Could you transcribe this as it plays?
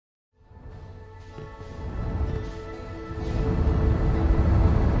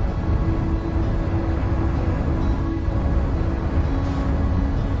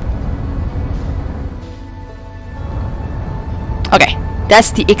Okay,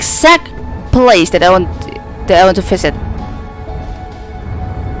 that's the exact place that I want to visit.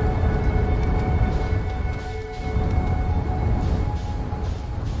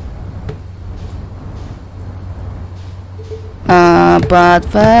 But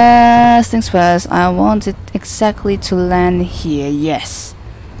first things first, I want it exactly to land here. Yes.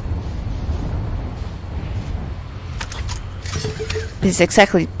 This is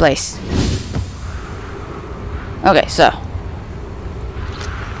exactly the place. Okay, so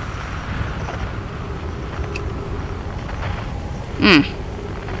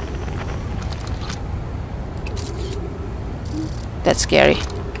that's scary.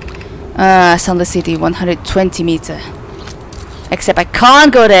 Sunless City, 120 meter. Except I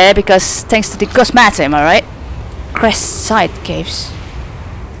can't go there because thanks to the ghost matter, am I right? Crest side caves.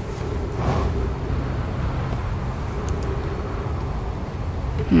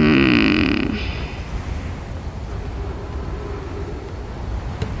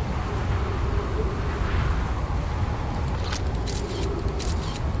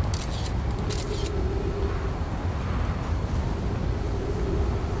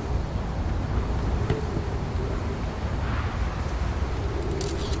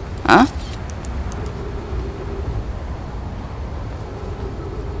 Huh?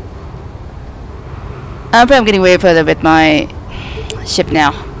 I'm getting way further with my ship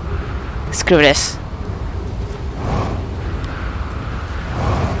now. Screw this.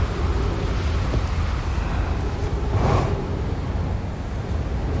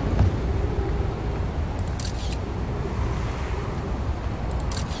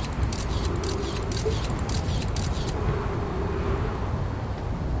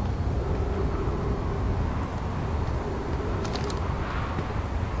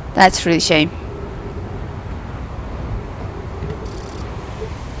 That's really a shame.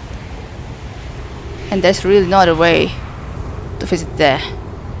 And there's really not a way to visit there.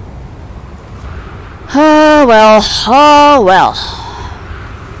 Oh well, oh well.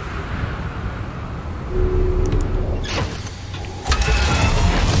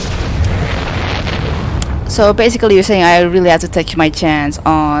 So basically you're saying I really have to take my chance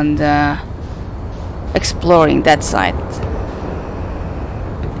on exploring that site.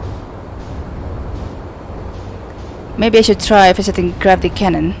 Maybe I should try visiting Gravity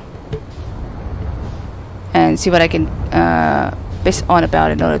Cannon and see what I can base on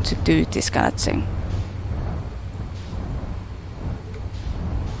about in order to do this kind of thing.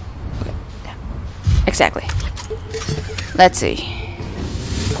 Okay. Yeah. Exactly. Let's see.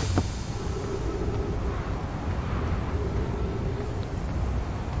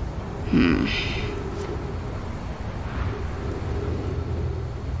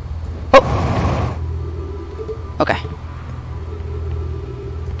 Oh! Okay.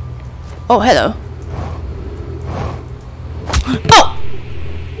 Oh, hello. Oh!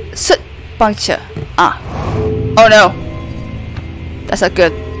 Soot puncture. Ah. Oh no. That's not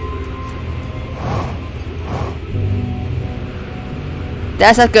good.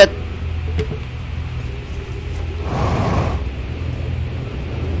 That's not good.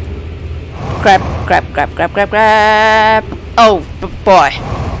 Grab, grab, grab, grab, grab, grab. Oh boy.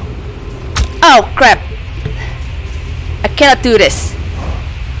 Oh crap. I cannot do this.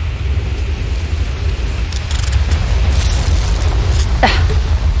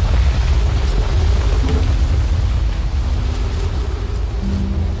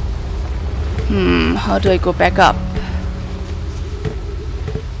 How do I go back up?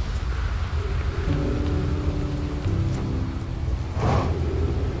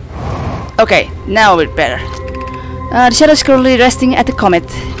 Okay, now we're better. The shuttle is currently resting at the comet.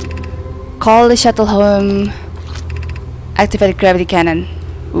 Call the shuttle home. Activate the gravity cannon.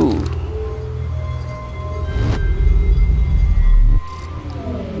 Ooh.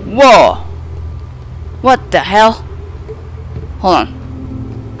 Whoa! What the hell? Hold on.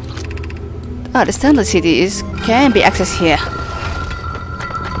 Ah, the Stanley City can be accessed here.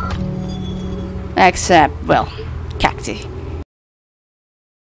 Except, well, cacti.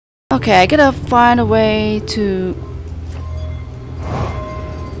 Okay, I gotta find a way to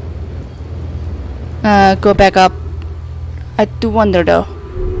go back up. I do wonder though.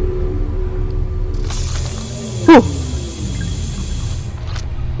 Whoa!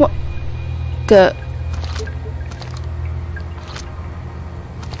 What the?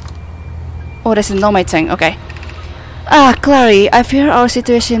 Oh, that's a nomad thing. Okay. Ah, Clary, I fear our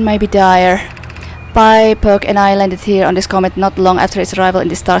situation might be dire. Pi, Puck, and I landed here on this comet not long after its arrival in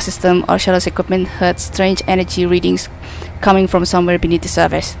the star system. Our shuttle's equipment heard strange energy readings coming from somewhere beneath the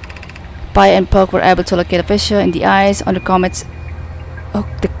surface. Pi and Puck were able to locate a fissure in the ice on the comet's... Oh,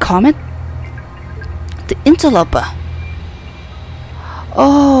 the comet? The interloper.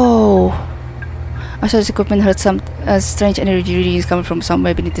 Oh! Archaeologist equipment heard some strange energy readings coming from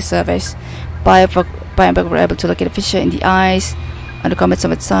somewhere beneath the surface. Bandcamp were able to locate a fissure in the ice on the comet's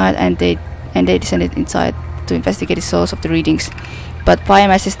summit side, and they descended inside to investigate the source of the readings. But Pi and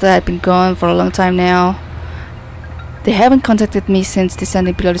my sister had been gone for a long time now. They haven't contacted me since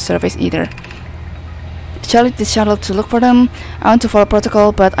descending below the surface either. Charlie the shuttle to look for them. I want to follow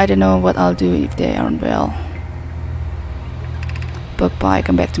protocol, but I don't know what I'll do if they aren't well. But bye,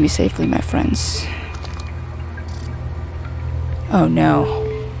 come back to me safely, my friends. Oh no!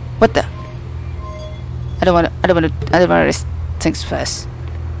 What the? I don't wanna risk things first.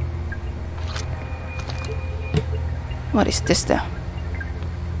 What is this though?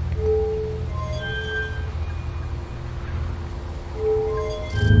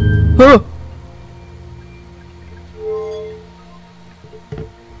 Oh!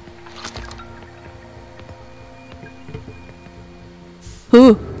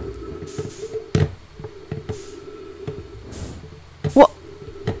 Who? What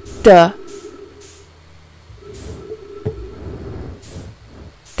the?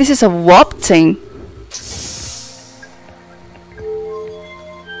 This is a warp thing.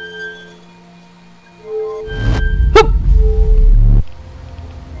 Whoop.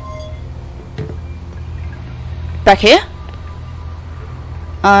 Back here?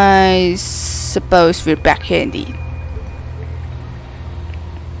 I suppose we're back here indeed.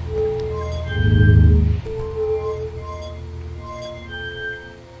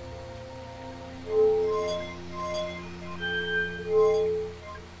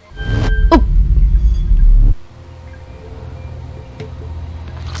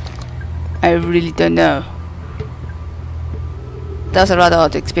 I really don't know. That was a rather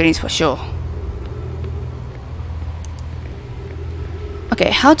odd experience for sure. Okay,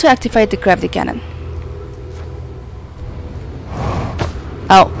 how to activate the gravity cannon?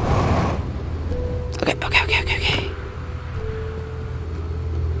 Oh. Okay.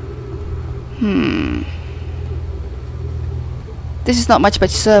 This is not much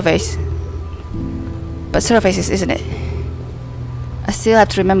but surveys. But surfaces, isn't it? I still have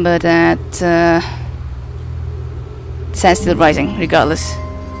to remember that the sand's still rising, regardless.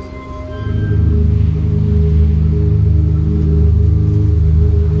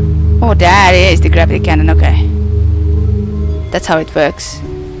 Oh, that is the gravity cannon, okay. That's how it works.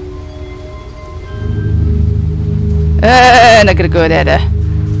 Not gonna go there though.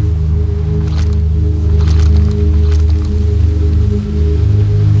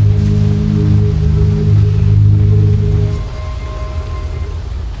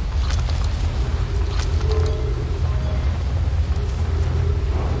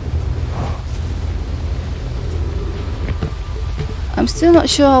 I'm still not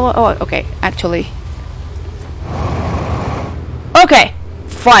sure what. Oh, okay, actually. Okay,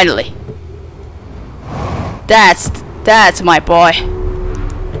 finally. That's my boy.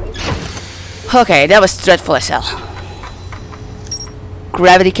 Okay, that was dreadful as hell.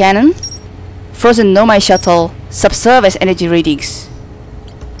 Gravity cannon, frozen Nomai shuttle, subsurface energy readings.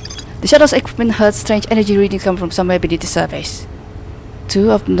 The shuttle's equipment heard strange energy readings come from somewhere beneath the surface.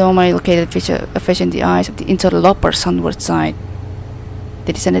 Two of the Nomai located a fissure in the ice of the interloper sunward side.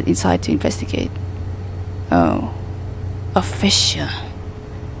 They descended inside to investigate. Oh, a fissure.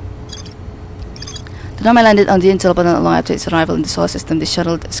 The Nomai landed on the interloper not long after its arrival in the solar system. The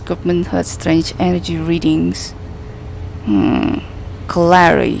shuttle's equipment heard strange energy readings.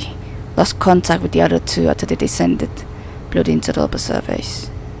 Clary lost contact with the other two after they descended below the interloper surface.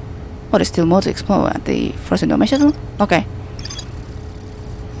 Oh, there's still more to explore at the frozen Nomai shuttle? Okay.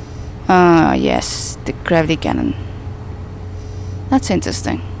 Yes, the gravity cannon. That's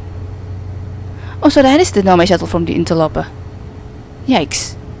interesting. Oh, so that is the Nomai shuttle from the interloper.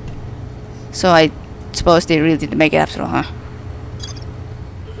 Yikes. So I suppose they really didn't make it after all, huh?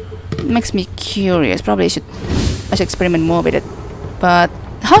 It makes me curious. Probably I should experiment more with it. But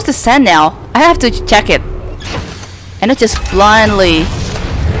how's the sand now? I have to check it. And not just blindly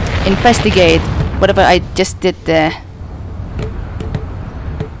investigate whatever I just did there.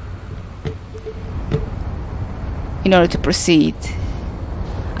 In order to proceed.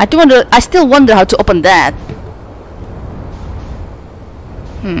 I still wonder how to open that.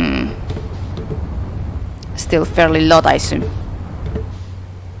 Still fairly lot, I assume.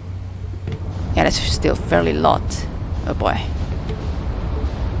 Yeah, that's still fairly lot. Oh boy.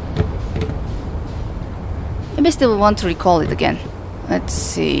 Maybe I still want to recall it again. Let's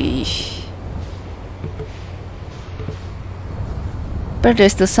see. But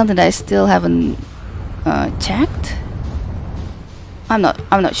there's still something that I still haven't checked. I'm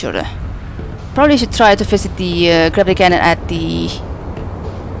not sure. Probably should try to visit the gravity cannon at the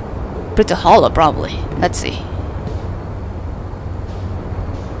pretty hollow, probably. Let's see.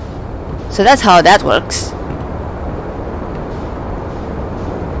 So that's how that works.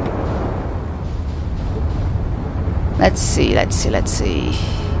 Let's see.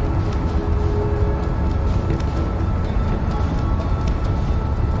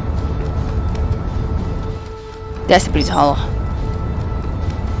 That's pretty hollow.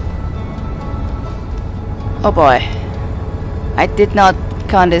 Oh boy. I did not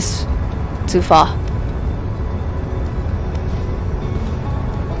count this too far.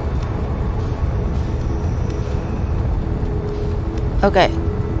 Okay.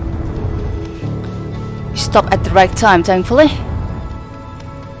 Stop at the right time, thankfully.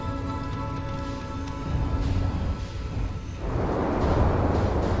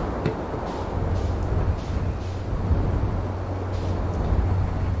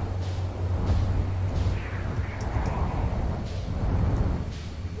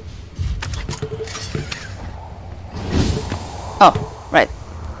 Oh, right.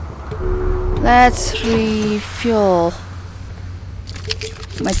 Let's refuel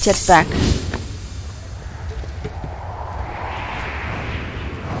my jetpack.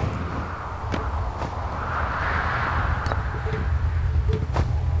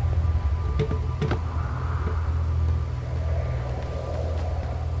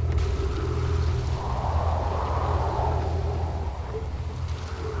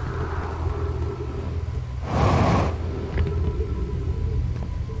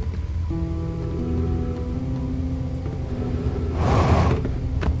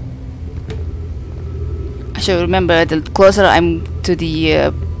 I should remember, the closer I'm to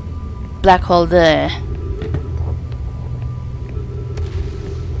the black hole there,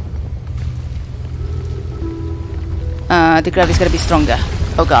 the gravity's gonna be stronger.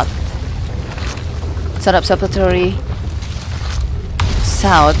 Oh god. Set up observatory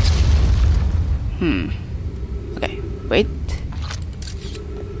south. Okay, wait.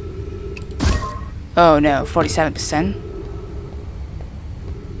 Oh no, 47%.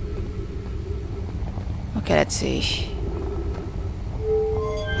 Okay, let's see.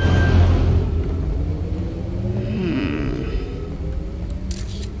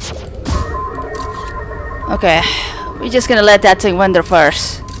 Okay, we're just gonna let that thing wander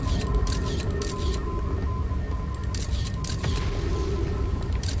first.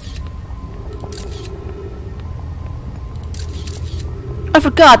 I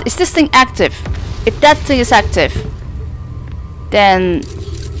forgot, is this thing active? If that thing is active, then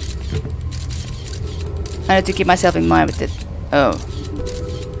I need to keep myself in mind with it. Oh.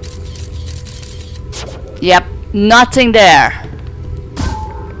 Yep, nothing there.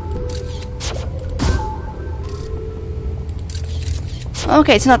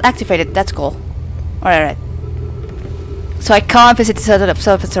 Okay, it's not activated, that's cool. Alright. So I can't visit the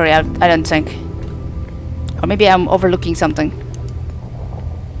observatory, I don't think. Or maybe I'm overlooking something.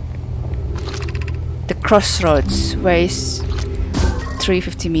 The crossroads weighs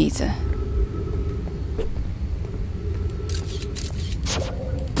 350 meters.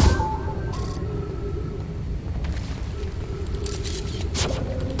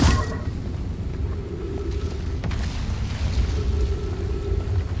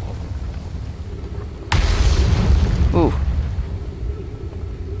 Ooh.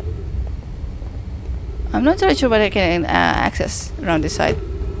 I'm not really sure what I can access around this side.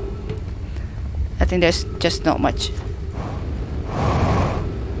 I think there's just not much.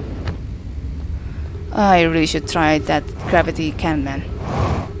 I really should try that gravity cannon.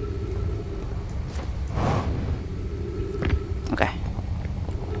 Okay.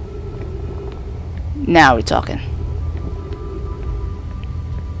 Now we're talking.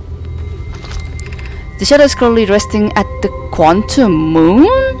 The shadow is currently resting at the quantum moon?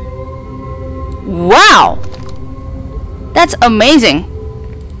 Wow! That's amazing!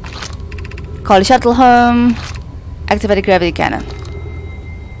 Call the shuttle home. Activate the gravity cannon.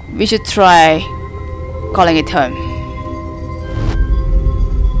 We should try calling it home.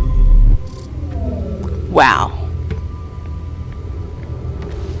 Wow.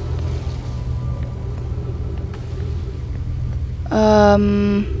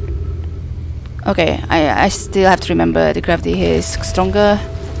 Okay, I still have to remember the gravity here is stronger.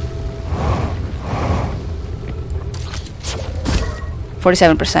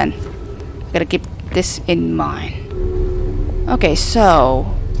 47%. Gotta keep this in mind. Okay, so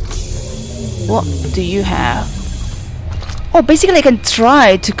what do you have? Oh, basically I can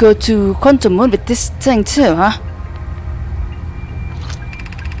try to go to quantum moon with this thing too, huh?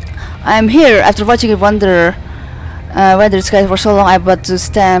 I'm here after watching it wonder whether the sky for so long. I about to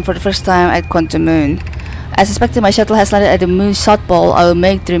stand for the first time at quantum moon. As suspected, my shuttle has landed at the moon's south pole. I will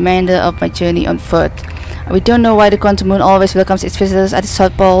make the remainder of my journey on foot. We don't know why the quantum moon always welcomes its visitors at the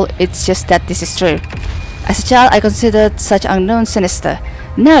south pole. It's just that this is true. As a child, I considered such unknowns sinister.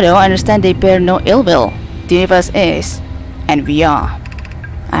 Now though, I understand they bear no ill will. The universe is, and we are.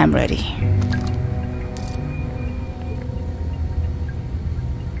 I am ready.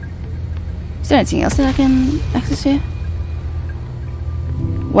 Is there anything else that I can access here?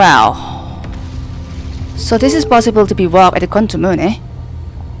 Wow. So this is possible to be warped at the quantum moon, eh?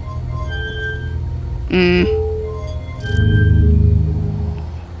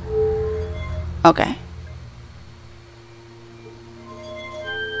 Okay.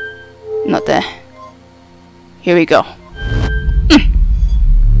 Not there. Here we go.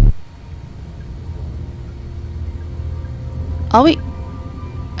 Are we?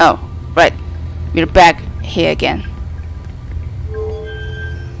 Oh, right. We're back here again.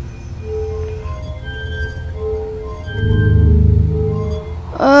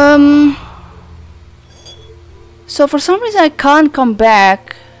 So for some reason I can't come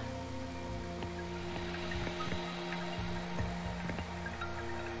back.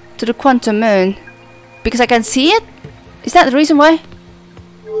 To the quantum moon because I can see it? Is that the reason why?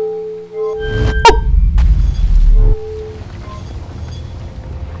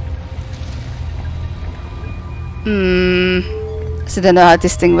 So I don't know how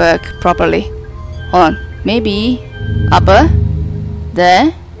this thing works properly. Hold on. Maybe upper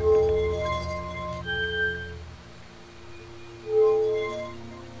there.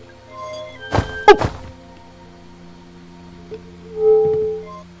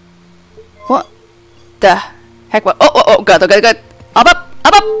 What the heck? What? Oh god, god. Up.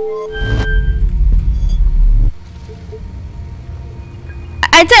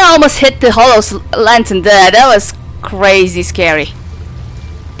 I think I almost hit the hollow lantern there. That was crazy scary.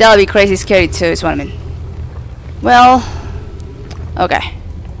 That'll be crazy scary too, is what I mean. Well, okay.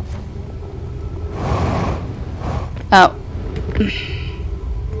 Oh.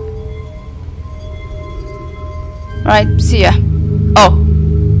 Right, see ya. Oh.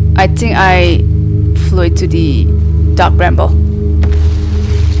 I think I flew it to the dark bramble.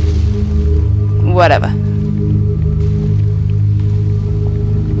 Whatever.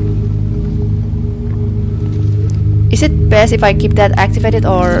 Is it best if I keep that activated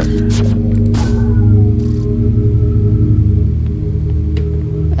or...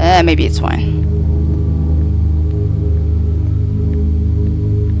 maybe it's fine.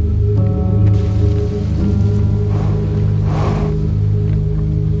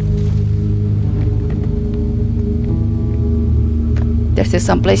 There's still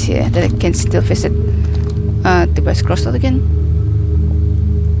some place here that I can still visit. The West Crossroad again.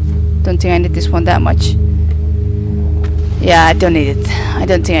 Don't think I need this one that much. Yeah, I don't need it. I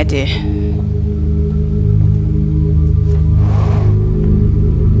don't think I do.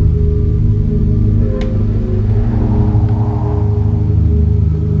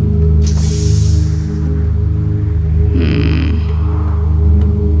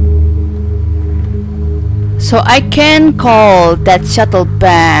 So I can call that shuttle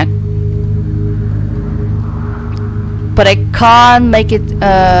back, but I can't make it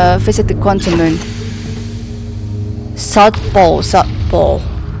visit the quantum moon. South Pole.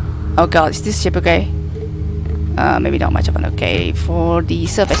 Oh god, is this ship okay? Maybe not much of an okay for the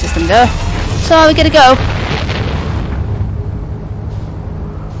surface system though. So we gotta go.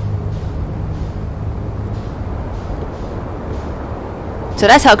 So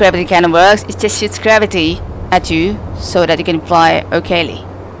that's how gravity kind of works. It just shoots gravity at you so that you can fly okayly.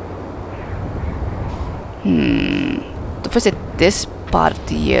 To visit this part of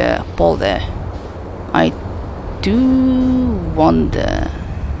the pole there, I do wonder.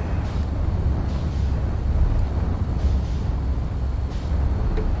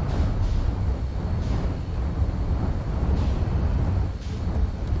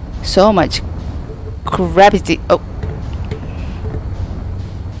 So much gravity. Oh.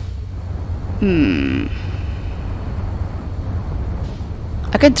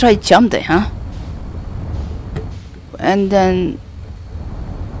 I can try jump there, huh? And then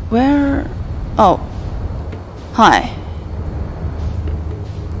where? Oh, hi.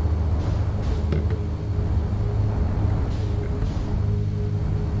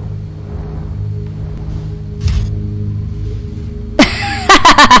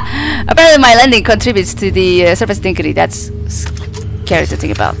 Apparently my landing contributes to the surface density. That's scary to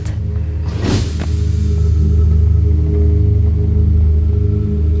think about.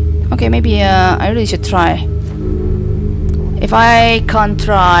 Okay, maybe I really should try. If I can't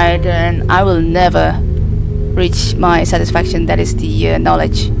try, then I will never reach my satisfaction. That is the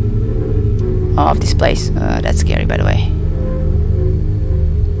knowledge. of this place. That's scary, by the way.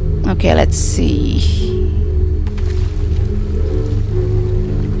 Okay, let's see.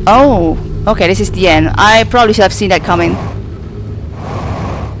 Oh, okay, this is the end. I probably should have seen that coming.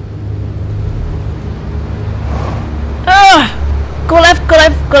 Go left, go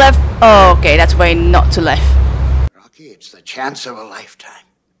left, go left. Oh, okay, that's way not to left. Rocky, it's the chance of a lifetime.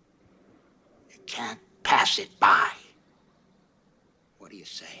 You can't pass it by. What do you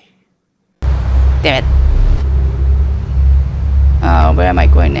say? Damn it. Where am I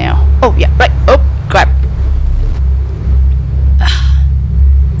going now? Oh, yeah, right. Oh, crap.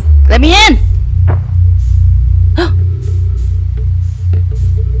 Let me in!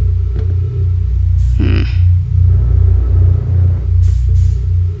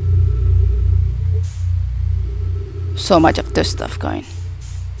 So much of this stuff going.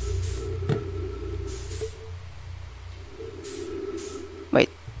 Wait.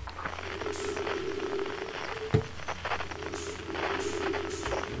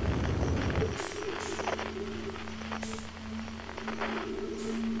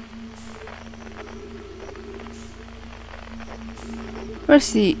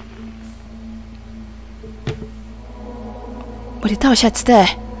 Where's the... But the tower shed's there.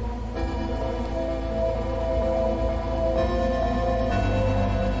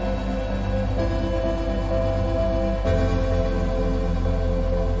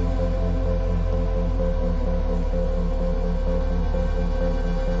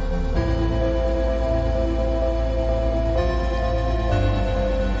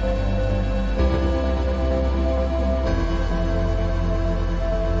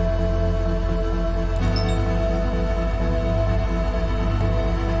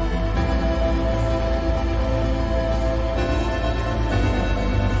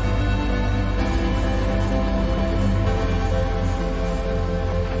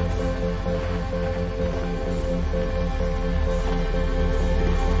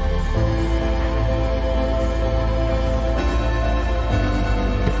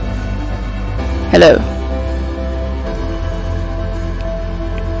 Hello.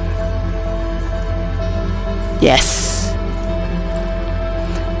 Yes.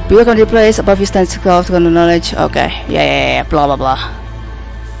 Build on the place above you stands to the knowledge. Okay. Yeah. Blah blah blah.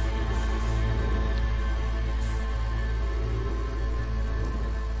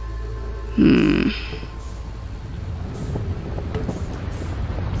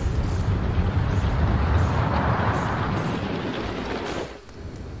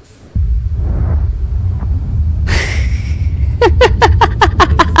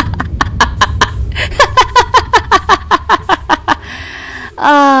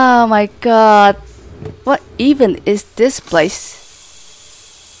 Oh my god. What even is this place?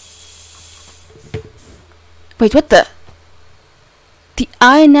 Wait, what the? The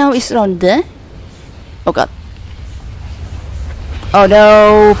eye now is around there? Oh god. Oh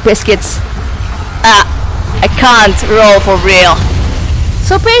no, biscuits. I can't roll for real.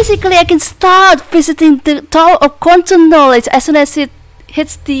 So basically I can start visiting the Tower of Quantum Knowledge as soon as it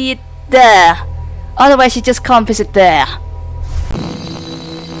hits the there. Otherwise you just can't visit there.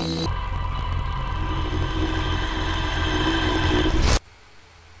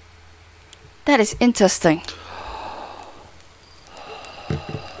 That is interesting.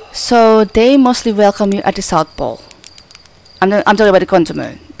 So they mostly welcome you at the South Pole. I'm talking about the quantum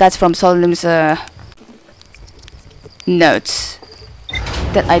moon. That's from Solemn's notes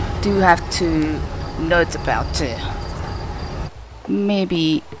that I do have to note about too.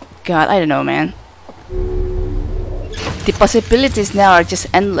 Maybe, God, I don't know, man. The possibilities now are just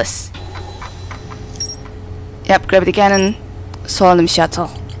endless. Yep, gravity cannon, Solemn shuttle.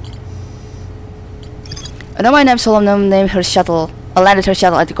 I know my name Solemn named her shuttle. I landed her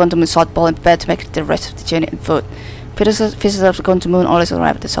shuttle at the quantum moon South Pole and prepared to make the rest of the journey on foot. Visitors of the quantum moon always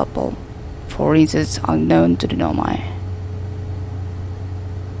arrive at the South Pole for reasons unknown to the Nomai.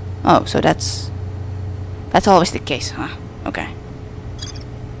 Oh, so that's always the case, huh? Okay.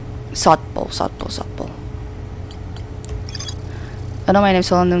 South Pole. I know my name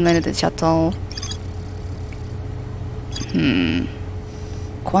Solemn landed the shuttle.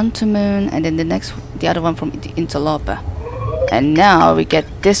 Quantum moon, and then the other one from the interloper. And now we get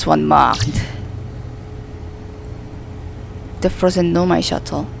this one marked. The frozen Nomai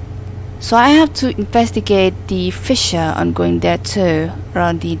shuttle. So I have to investigate the fissure on going there too,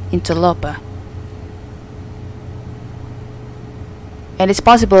 around the interloper. And it's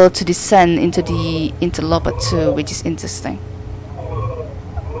possible to descend into the interloper too, which is interesting.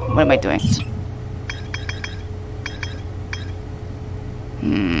 What am I doing?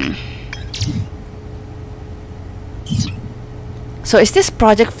 So is this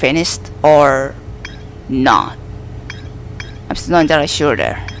project finished? or not. I'm still not entirely sure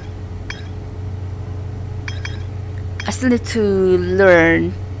there. I still need to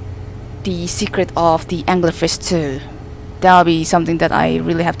learn the secret of the anglerfish too. That'll be something that I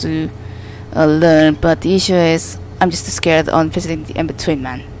really have to learn, but the issue is I'm just too scared on visiting the in-between,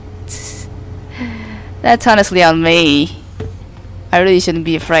 man. That's honestly on me. I really shouldn't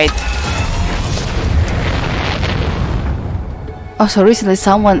be afraid. Also, recently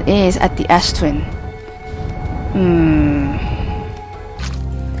someone is at the Ash Twin.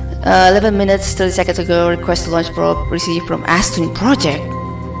 11 minutes 30 seconds ago, request to launch probe received from Ash Twin project.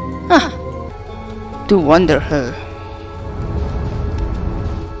 Huh. Do wonder who.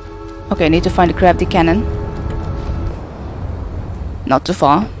 Okay, need to find the gravity cannon. Not too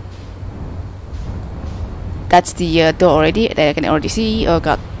far. That's the door already that I can already see. Oh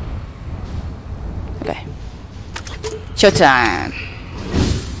god. Okay. Showtime.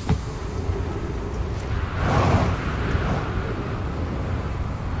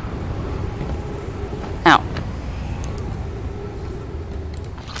 Ow.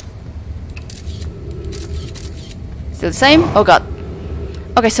 Still the same? Oh god.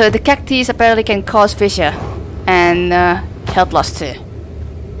 Okay, so the cactus apparently can cause fissure and health loss too.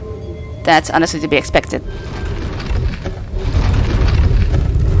 That's honestly to be expected.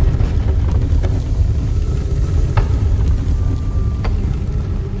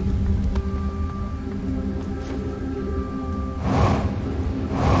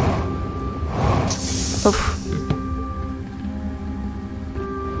 Oof.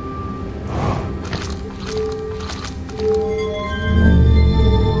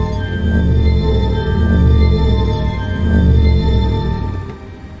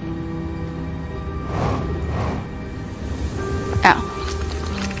 Ow.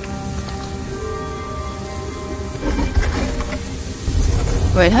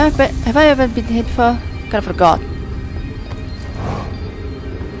 Wait, have I ever been hit before? Kind of forgot.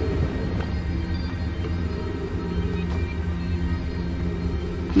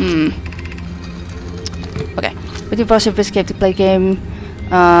 Okay. Waiting for a escape to play game.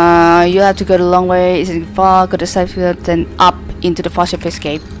 You have to go the long way. Is it far? Go to the side field, then up into the fossil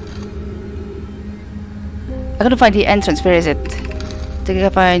escape. I gotta find the entrance. Where is it? Think I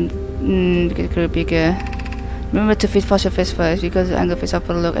find. Bigger. Remember to feed fossil fish first because the anglerfish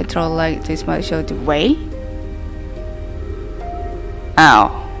upper look and throw like this might show the way.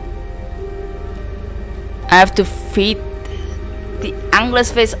 Ow. I have to feed the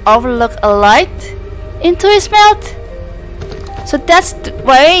anglerfish overlook a light into his mouth. So that's the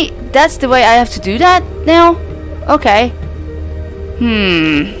way. That's the way I have to do that now. Okay.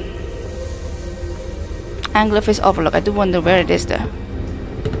 Anglerfish overlook. I do wonder where it is though.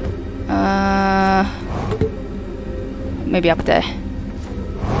 Maybe up there.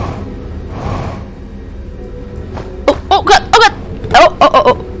 Oh! Oh god! Oh god! Oh! Oh!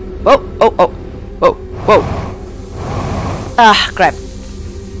 Oh! Oh! Oh! Oh! Oh! Whoa! Ah! Crap!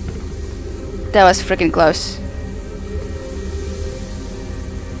 That was freaking close.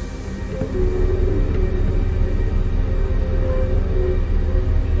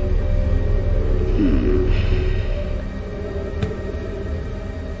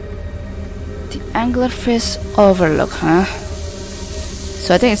 Anglerfish overlook, huh?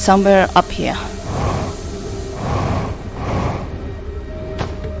 So I think it's somewhere up here.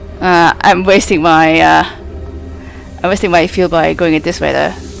 I'm wasting my fuel by going it this way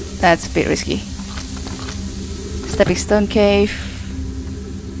though. That's a bit risky. Stepping stone cave.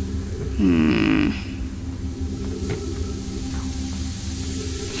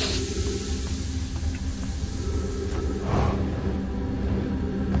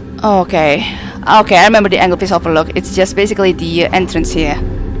 Okay. Okay, I remember the anglerfish overlook. It's just basically the entrance here.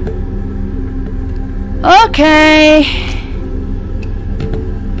 Okay.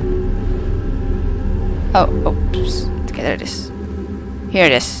 Oh, oops. Okay, there it is. Here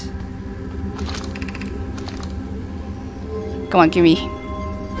it is. Come on, give me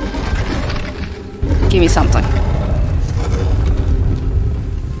something.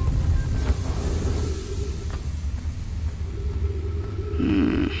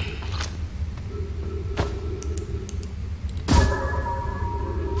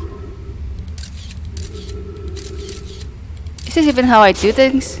 Is this even how I do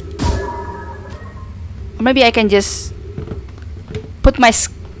things? Or maybe I can just put my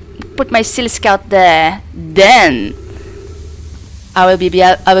silly scout there. Then I will be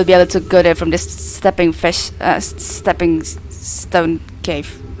able to go there from this stepping stone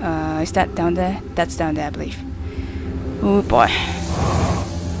cave. Is that down there? That's down there, I believe. Oh boy.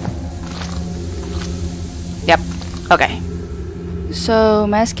 Yep. Okay. So,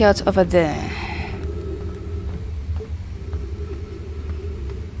 mascots over there.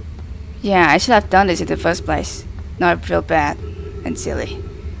 Yeah, I should have done this in the first place. Now I feel bad and silly.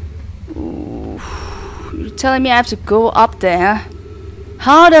 Ooh. You're telling me I have to go up there?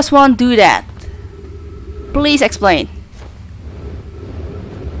 How does one do that? Please explain.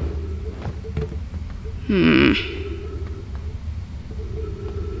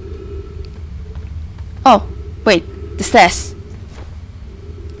 Oh, wait, the stairs.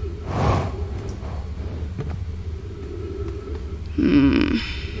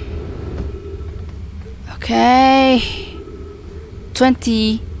 Okay.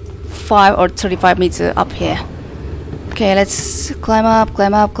 25 or 35 meters up here. Okay, let's climb up,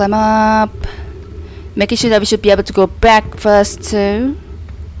 climb up, climb up. Making sure that we should be able to go back first too.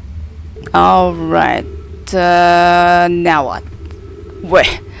 Alright. Now what?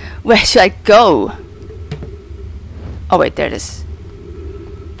 Where should I go? Oh wait, there it is.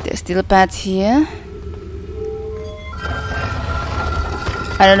 There's still a path here.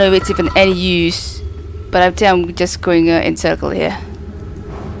 I don't know if it's even any use, but I think I'm just going in circle here.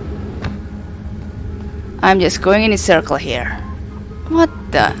 I'm just going in a circle here. What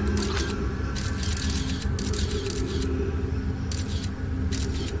the?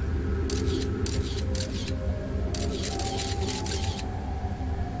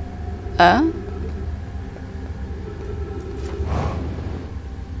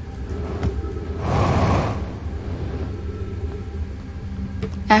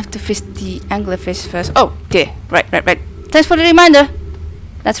 I have to fish the anglerfish first. Oh, okay. Right. Thanks for the reminder.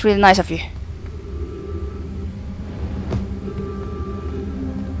 That's really nice of you.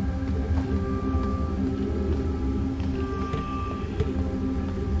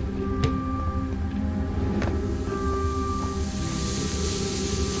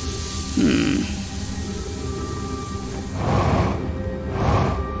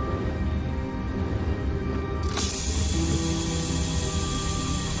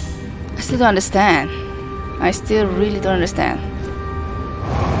 I still don't understand. I still really don't understand.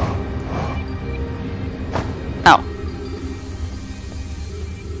 Ow.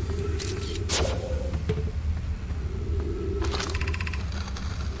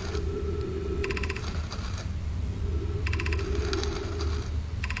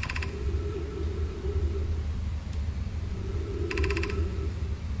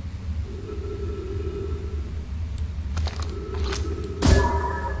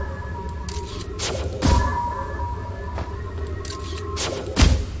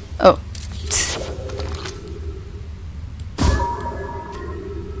 Oh.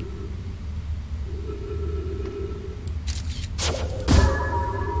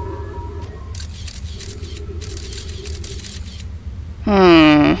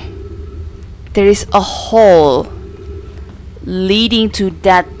 There is a hole leading to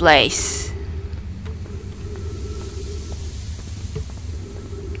that place.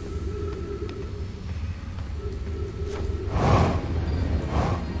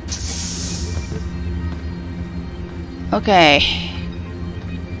 Okay.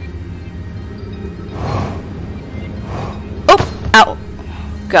 Oh! Ow!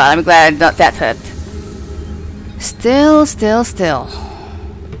 God, I'm glad I'm not that hurt. Still.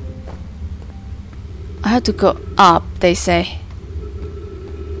 I have to go up, they say.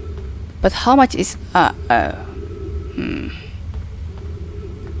 But how much is... I'm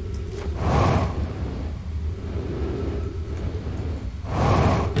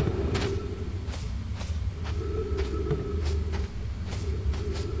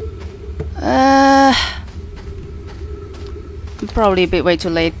probably a bit way too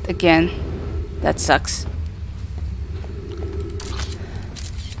late again. That sucks.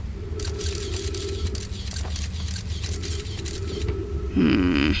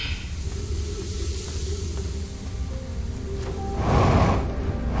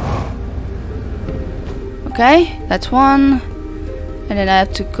 Okay, that's one. And then I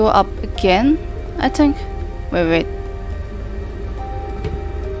have to go up again, I think. Wait.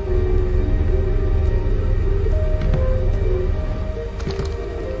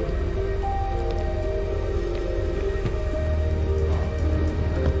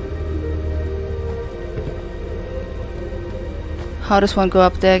 How does one go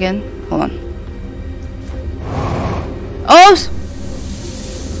up there again? Hold on. Oh!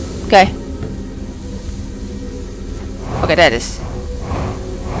 Okay. Okay, there it is.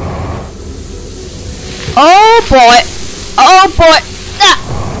 Oh boy! Oh boy!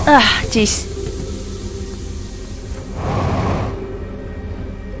 Jeez.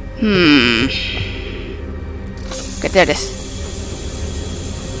 Okay, there it is.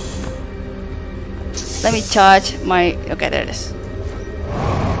 Let me charge my... Okay, there it is.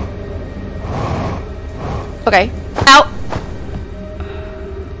 Okay. Ow!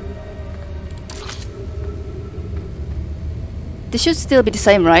 This should still be the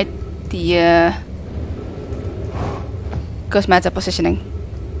same, right? The ghost matter positioning.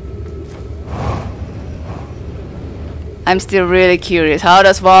 I'm still really curious. How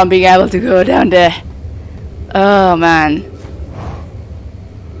does one being able to go down there? Oh man.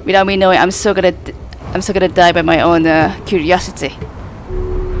 Without me knowing, I'm so gonna die by my own curiosity.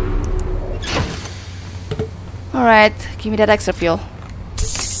 Alright, give me that extra fuel.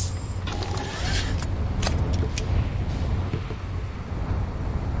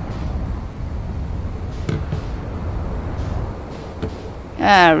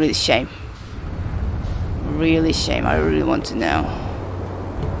 Ah, really shame. Really shame. I really want to know.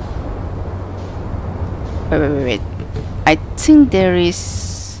 Wait. I think there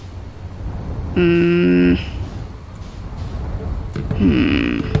is...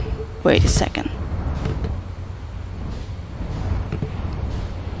 Wait a second.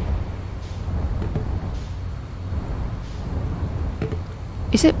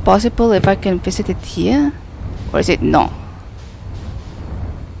 Is it possible if I can visit it here? Or is it no?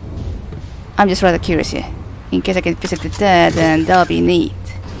 I'm just rather curious here. In case I can visit it there, then that'll be neat.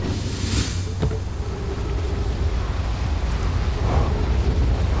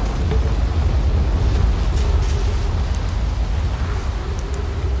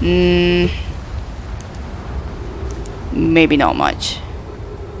 Maybe not much.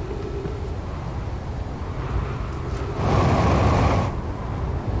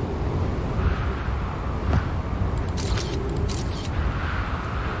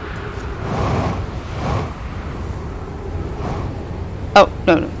 Oh,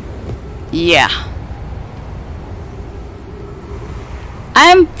 no. Yeah.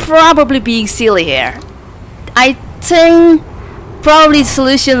 I'm probably being silly here. I think probably the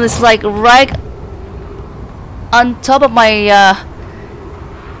solution is like right on top of my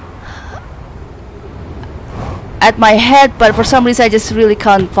at my head, but for some reason I just really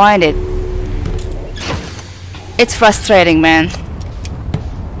can't find it. It's frustrating, man.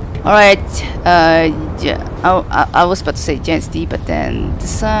 Alright, yeah, I was about to say Gens D, but then the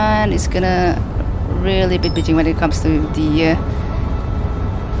sun is gonna really be bitching when it comes to the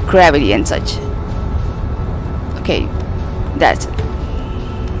gravity and such. Okay, that's it.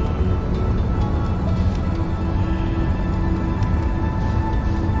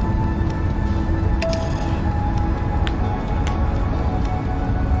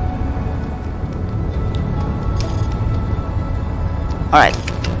 Alright.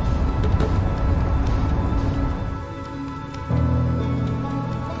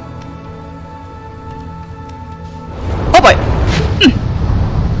 Oh boy!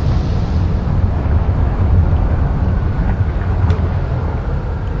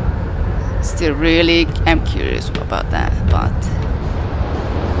 Still really am curious about that, but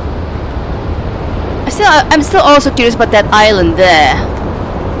I'm still also curious about that island there.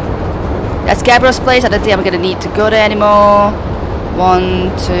 That's Gabriel's place. I don't think I'm gonna need to go there anymore.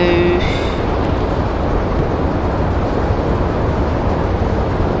 1, 2.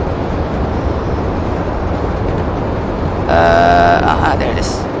 There it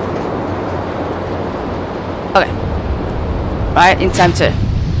is. Okay. Right, in time to.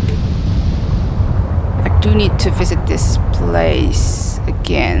 I do need to visit this place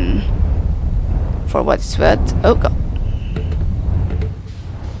again. For what it's worth. Oh god.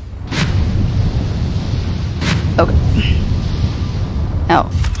 Okay. Now.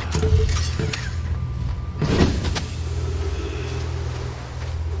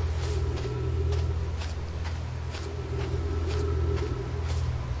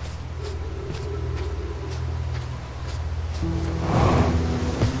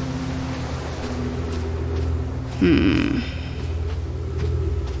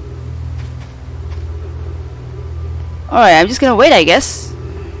 Alright, I'm just gonna wait, I guess.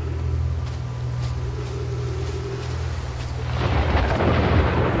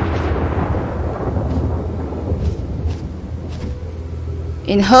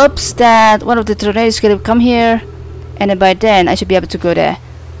 In hopes that one of the tornadoes is gonna come here, and then by then I should be able to go there.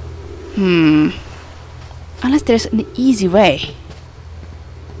 Unless there's an easy way.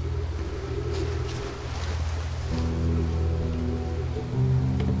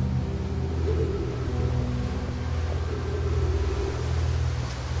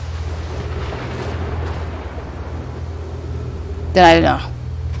 Then I don't know.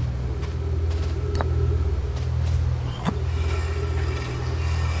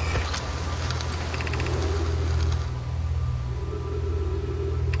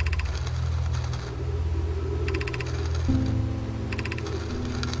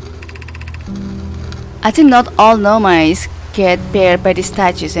 I think not all nomads get paired by the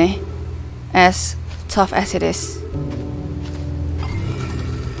statues, eh? As tough as it is.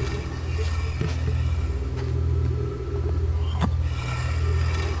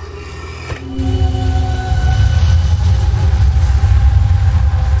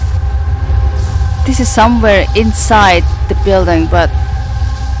 This is somewhere inside the building, but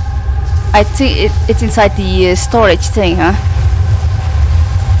I think it's inside the storage thing, huh?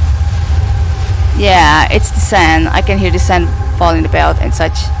 Yeah, it's the sand. I can hear the sand falling about and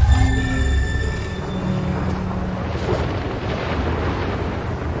such.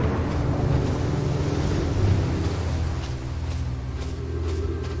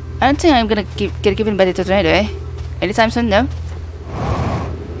 I don't think I'm gonna get given by the tornado, eh? Anytime soon, no?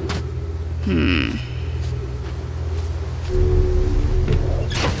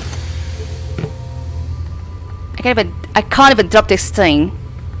 I can't even drop this thing,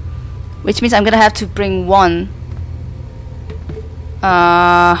 which means I'm gonna have to bring one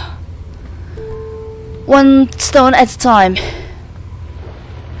stone at a time.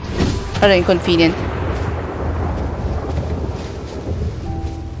 Rather inconvenient.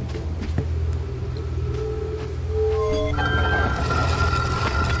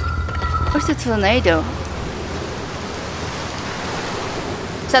 Where's the tornado?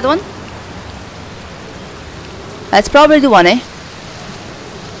 Is that the one? That's probably the one, eh?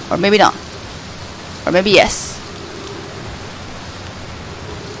 Or maybe not. Or maybe yes.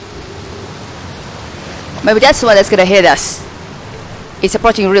 Maybe that's the one that's gonna hit us. It's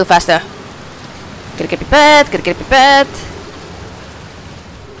approaching real faster. Gotta get prepared, gotta get prepared.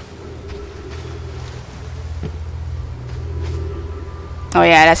 Oh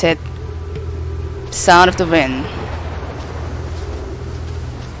yeah, that's it. Sound of the wind.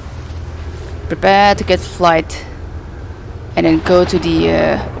 Prepare to get flight. And then go to the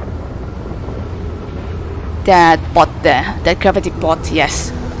that bot there, that gravity bot.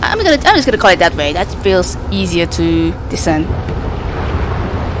 Yes, I'm just gonna call it that way. That feels easier to descend.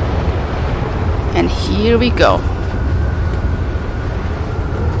 And here we go.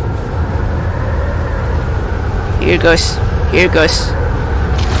 Here goes. Here goes.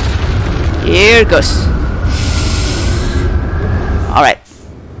 Here goes. All right.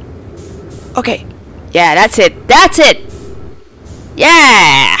 Okay. Yeah, that's it. That's it.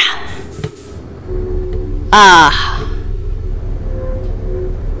 Yeah! Ah.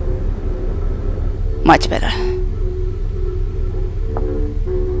 Much better.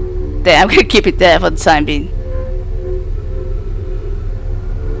 There, I'm gonna keep it there for the time being.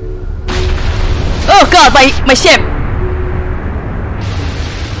 Oh god, my ship!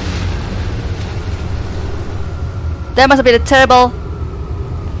 That must have been a terrible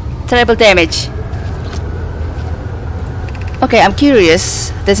damage. Okay, I'm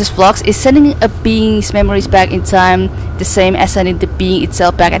curious. This is Vlogs. Is sending a being's memories back in time the same as sending the being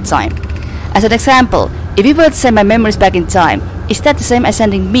itself back at time? As an example, if you were to send my memories back in time, is that the same as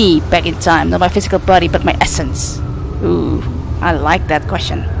sending me back in time? Not my physical body, but my essence. Ooh, I like that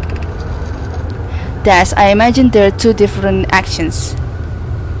question. Thus, I imagine there are two different actions.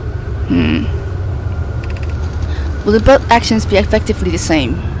 Will both actions be effectively the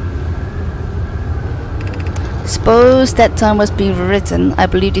same? Suppose that time was being rewritten. I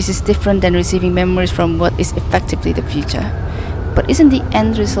believe this is different than receiving memories from what is effectively the future. But isn't the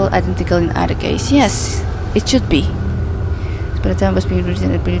end result identical in either case? Yes, it should be. But the time was being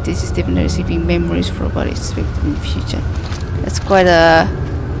rewritten. I believe this is different than receiving memories from what is expected in the future. That's quite a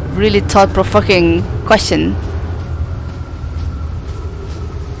really thought-provoking question.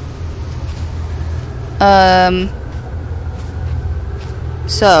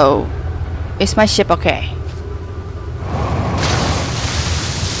 So, is my ship okay?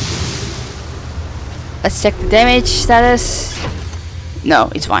 Let's check the damage status. No,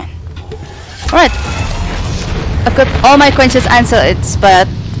 it's fine. Alright. I've got all my questions answered, but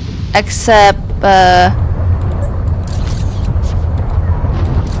except the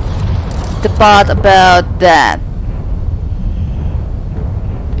part about that.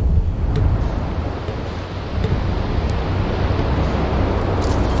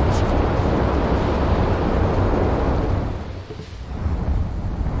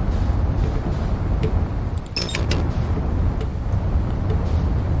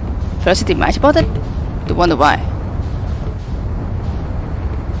 Velocity match about it? I wonder why.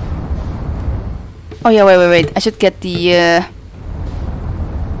 Oh yeah, wait. I should get the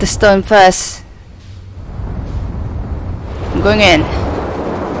stone first. I'm going in.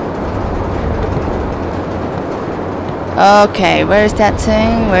 Okay, where's that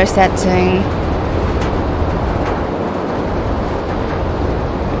thing? Where's that thing?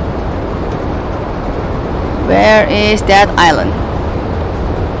 Where is that island?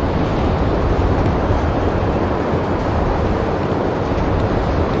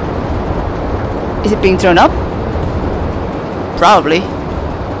 Is it being thrown up? Probably.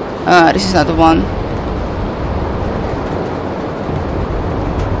 This is not the one.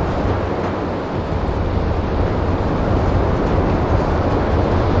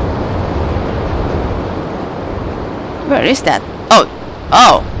 Where is that?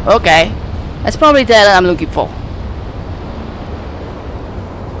 Oh, okay. That's probably the island I'm looking for.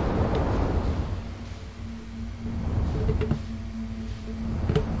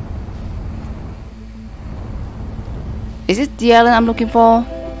 Is it the island I'm looking for?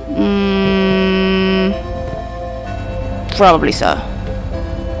 Probably so.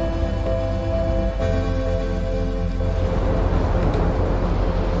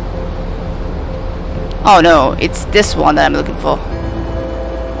 Oh no, it's this one that I'm looking for.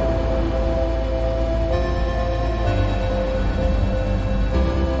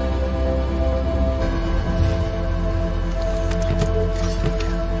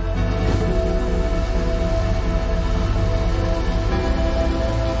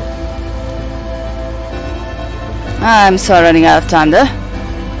 I'm so running out of time there.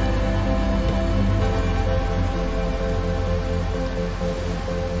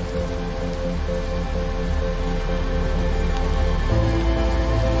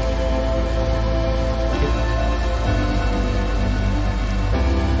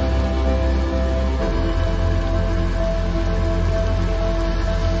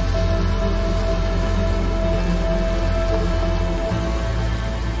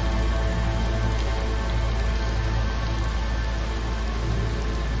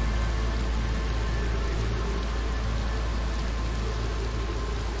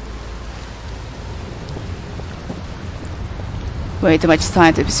 Way too much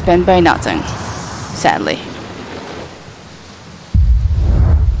time to be spent by nothing, sadly.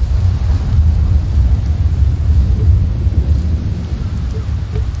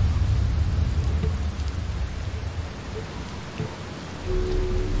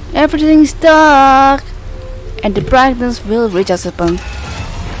 Everything's dark, and the brightness will reach us upon.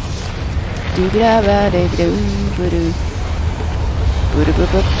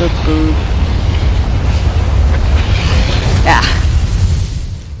 Ah.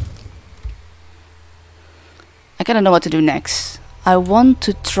 I kinda know what to do next. I want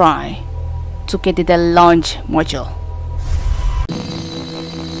to try to get to the launch module.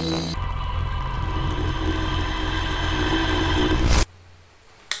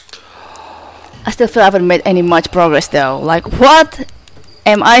 I still feel I haven't made any much progress though. Like, what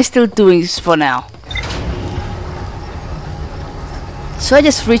am I still doing this for now? So I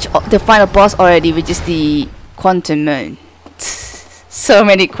just reached the final boss already, which is the quantum moon. So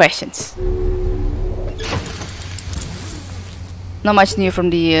many questions. Not much new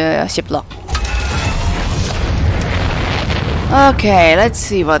from the ship log. Okay, let's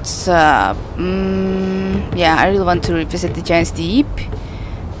see what's up. Yeah, I really want to revisit the Giant's Deep.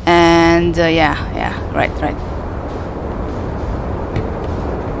 And yeah, right.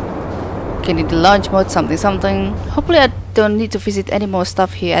 Okay, need the launch mode, something. Hopefully I don't need to visit any more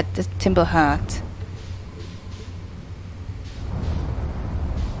stuff here at the Temple Heart.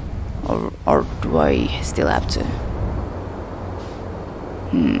 Or do I still have to?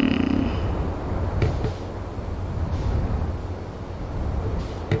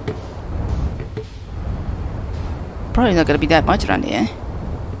 Probably not gonna be that much around here.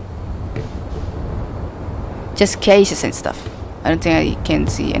 Just cases and stuff. I don't think I can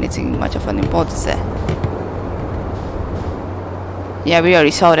see anything much of an importance there. Yeah, we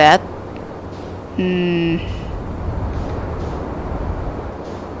already saw that.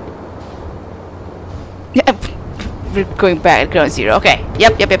 Yeah, we're going back at ground zero. Okay.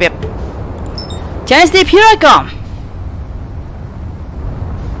 Yep. Giant's Deep, here I come.